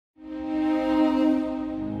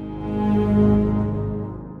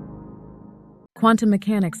Quantum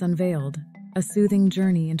Mechanics Unveiled, a soothing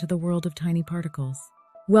journey into the world of tiny particles.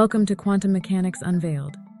 Welcome to Quantum Mechanics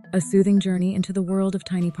Unveiled, a soothing journey into the world of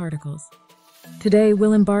tiny particles. Today,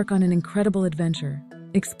 we'll embark on an incredible adventure,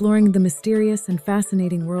 exploring the mysterious and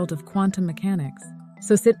fascinating world of quantum mechanics.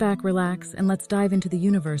 So sit back, relax, and let's dive into the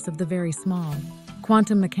universe of the very small.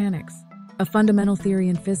 Quantum mechanics, a fundamental theory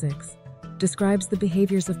in physics, describes the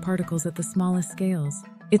behaviors of particles at the smallest scales.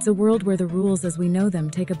 It's a world where the rules as we know them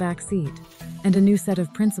take a back seat, and a new set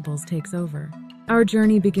of principles takes over. Our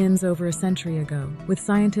journey begins over a century ago, with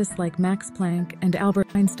scientists like Max Planck and Albert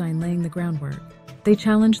Einstein laying the groundwork. They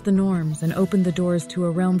challenged the norms and opened the doors to a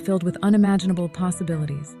realm filled with unimaginable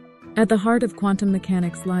possibilities. At the heart of quantum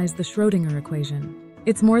mechanics lies the Schrödinger equation.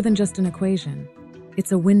 It's more than just an equation.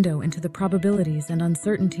 It's a window into the probabilities and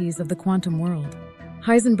uncertainties of the quantum world.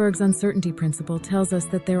 Heisenberg's uncertainty principle tells us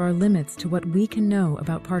that there are limits to what we can know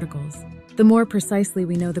about particles. The more precisely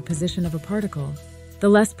we know the position of a particle, the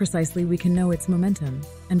less precisely we can know its momentum,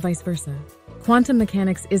 and vice versa. Quantum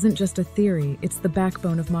mechanics isn't just a theory, it's the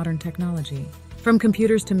backbone of modern technology. From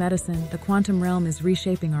computers to medicine, the quantum realm is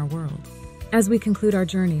reshaping our world. As we conclude our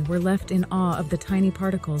journey, we're left in awe of the tiny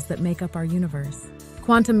particles that make up our universe.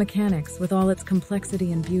 Quantum mechanics, with all its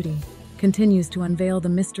complexity and beauty, continues to unveil the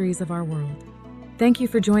mysteries of our world. Thank you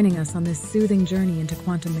for joining us on this soothing journey into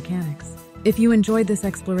quantum mechanics. If you enjoyed this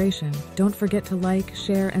exploration, don't forget to like,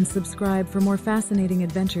 share, and subscribe for more fascinating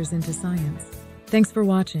adventures into science. Thanks for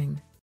watching.